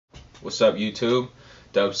What's up, YouTube?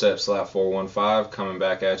 Dubstep/415 coming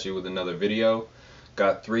back at you with another video.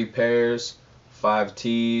 Got 3 pairs, 5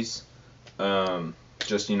 tees.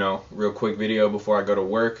 Just, real quick video before I go to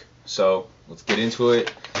work. So let's get into it.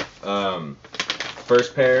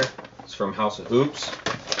 First pair is from House of Hoops.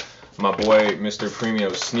 My boy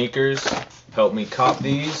Mrpremiosneakers helped me cop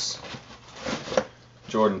these.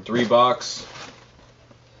 Jordan 3 box.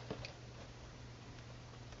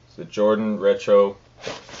 It's the Jordan Retro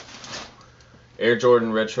Air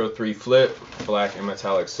Jordan Retro 3 Flip, black and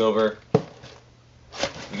metallic silver.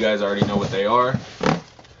 You guys already know what they are.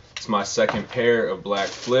 It's my second pair of black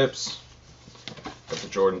flips. Got the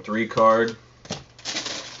Jordan 3 card.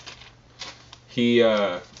 He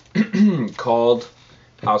called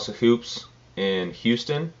House of Hoops in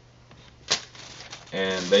Houston,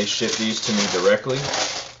 and they shipped these to me directly.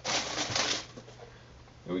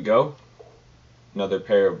 Here we go. Another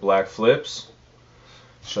pair of black flips.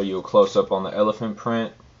 Show you a close-up on the elephant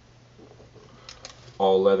print.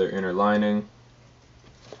 All leather inner lining.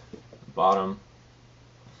 Bottom.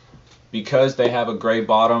 Because they have a gray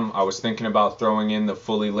bottom, I was thinking about throwing in the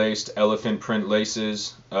fully laced elephant print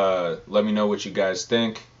laces. Let me know what you guys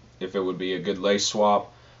think, if it would be a good lace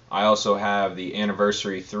swap. I also have the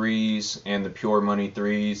anniversary 3s and the pure money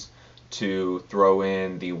 3s to throw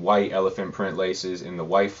in the white elephant print laces in the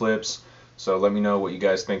white flips. So let me know what you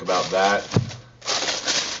guys think about that.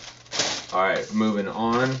 Alright, moving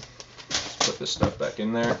on. Let's put this stuff back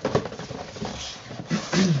in there.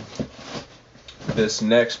 This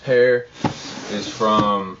next pair is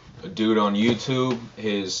from a dude on YouTube.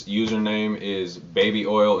 His username is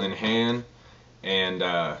babyoilnhand,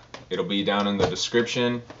 and it'll be down in the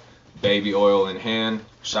description. Babyoilnhand.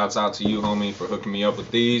 Shouts out to you, homie, for hooking me up with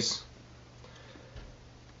these.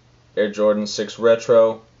 Air Jordan 6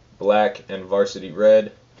 Retro, black and varsity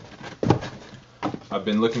red. I've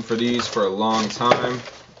been looking for these for a long time,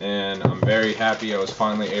 and I'm very happy I was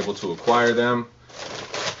finally able to acquire them.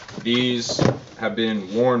 These have been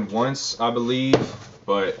worn once, I believe,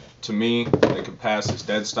 but to me, they could pass as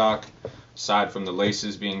dead stock, aside from the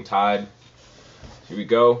laces being tied. Here we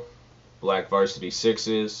go. Black varsity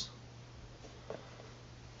 6s.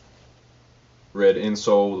 Red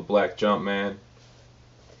insole with a black Jumpman.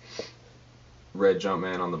 Red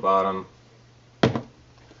Jumpman on the bottom.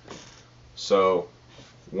 So,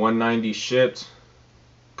 $190 shipped.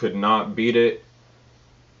 Could not beat it.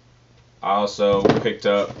 I also picked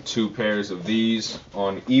up 2 pairs of these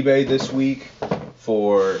on eBay this week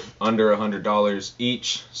for under $100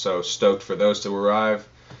 each, so stoked for those to arrive.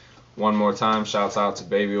 One more time, shouts out to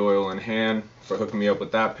babyoilnhand for hooking me up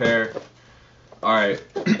with that pair. Alright,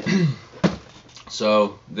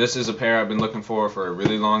 so this is a pair I've been looking for a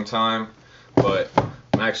really long time, but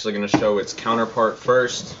I'm actually going to show its counterpart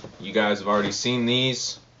first. You guys have already seen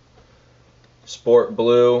these. Sport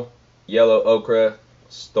blue, yellow ochre,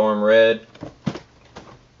 storm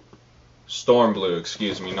blue,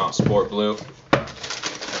 excuse me, not sport blue.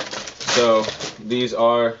 So these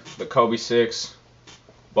are the Kobe 6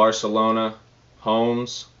 Barcelona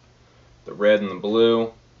Homes, the red and the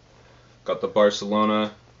blue. Got the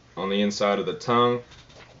Barcelona on the inside of the tongue.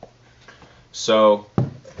 So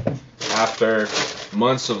after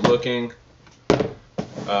months of looking,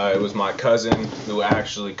 it was my cousin who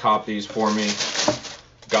actually copped these for me.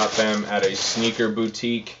 Got them at a sneaker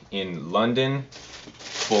boutique in London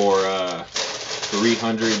for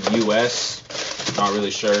 300 US. Not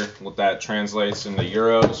really sure what that translates into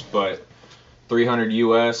euros, but 300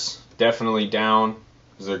 US, definitely down,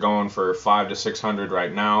 because they're going for 500 to 600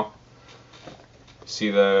 right now. See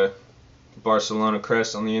the Barcelona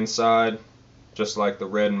crest on the inside, just like the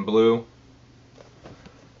red and blue.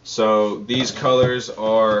 So these colors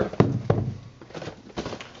are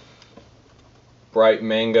bright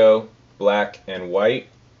mango, black, and white.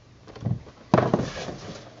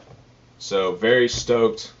 So very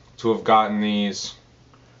stoked to have gotten these.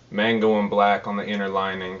 Mango and black on the inner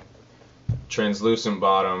lining, translucent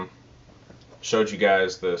bottom. Showed you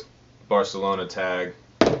guys the Barcelona tag.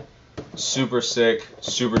 Super sick,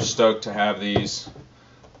 super stoked to have these,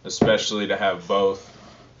 especially to have both.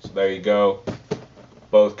 So there you go,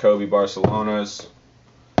 both Kobe Barcelonas.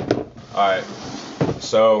 Alright,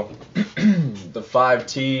 so the 5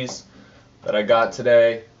 tees that I got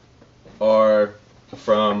today are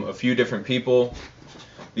from a few different people.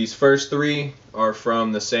 These first 3 are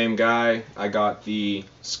from the same guy. I got the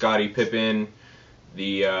Scottie Pippen,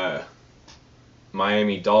 the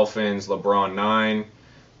Miami Dolphins Lebron 9,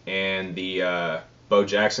 and the Bo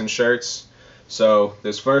Jackson shirts. So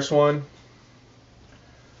this first one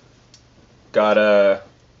got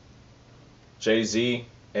Jay-Z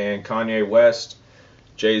and Kanye West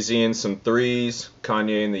Jay-Z in some 3s,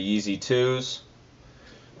 Kanye in the Yeezy 2s.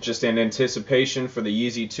 Just in anticipation for the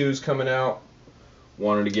Yeezy 2s coming out.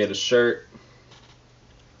 Wanted to get a shirt.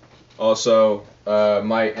 Also,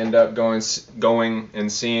 might end up going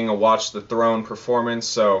and seeing a Watch the Throne performance,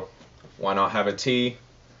 so why not have a tee?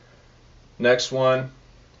 Next one,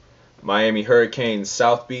 Miami Hurricanes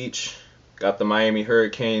South Beach. Got the Miami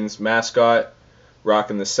Hurricanes mascot,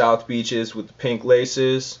 rocking the South Beaches with the pink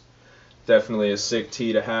laces. Definitely a sick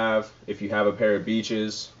tee to have if you have a pair of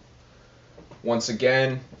beaches. Once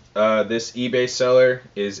again, this eBay seller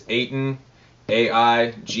is Aighten,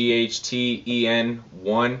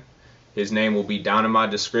 AIGHTEN1. His name will be down in my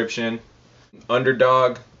description.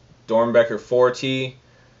 Underdog, Dornbecker 4T,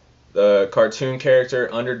 the cartoon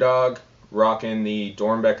character Underdog, rocking the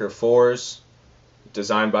Dornbecker 4s,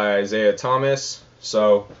 designed by Isaiah Thomas.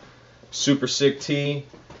 So, super sick tee.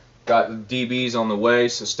 Got the DBs on the way,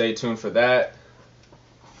 so stay tuned for that.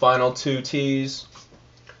 Final 2 tees.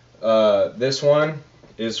 This one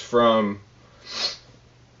is from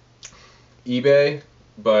eBay,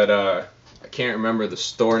 but I can't remember the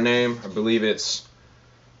store name. I believe it's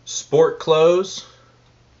Sport Clothes.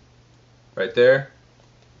 Right there.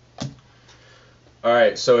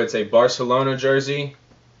 Alright, so it's a Barcelona jersey,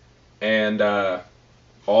 and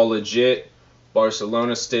all legit,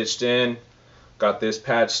 Barcelona stitched in. Got this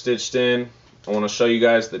patch stitched in. I want to show you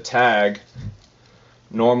guys the tag.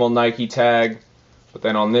 Normal Nike tag, but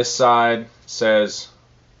then on this side says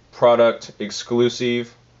product exclusive.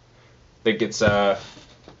 I think it's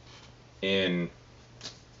in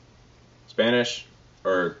Spanish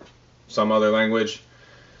or some other language.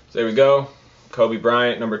 So there we go. Kobe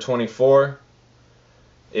Bryant, number 24.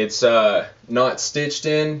 It's not stitched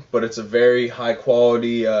in, but it's a very high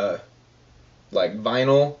quality like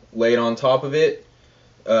vinyl laid on top of it.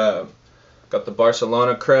 Got the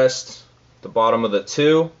Barcelona crest, the bottom of the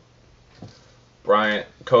 2.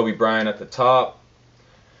 Kobe Bryant at the top.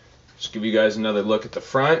 Just give you guys another look at the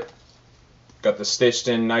front. Got the stitched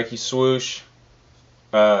in Nike swoosh.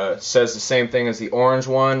 Says the same thing as the orange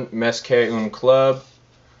one, Mezque un Club.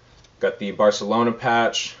 Got the Barcelona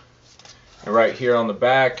patch. And right here on the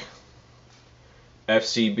back,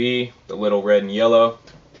 FCB, the little red and yellow.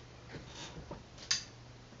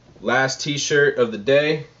 Last t-shirt of the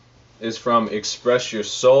day is from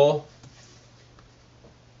ExpressYourSole.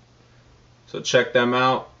 So check them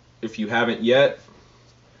out if you haven't yet.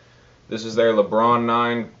 This is their Lebron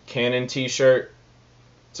 9 Cannon t-shirt.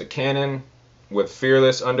 It's a Cannon with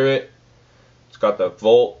Fearless under it. It's got the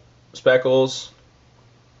Volt speckles,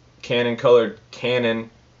 Cannon colored Cannon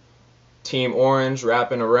Team Orange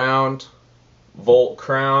wrapping around, Volt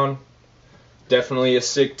crown. Definitely a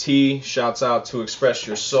sick tee. Shouts out to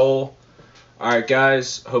ExpressYourSole. Alright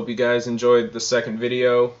guys, hope you guys enjoyed the second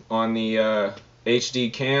video on the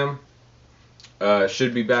HD cam.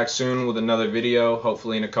 Should be back soon with another video,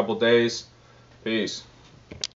 hopefully in a couple days. Peace.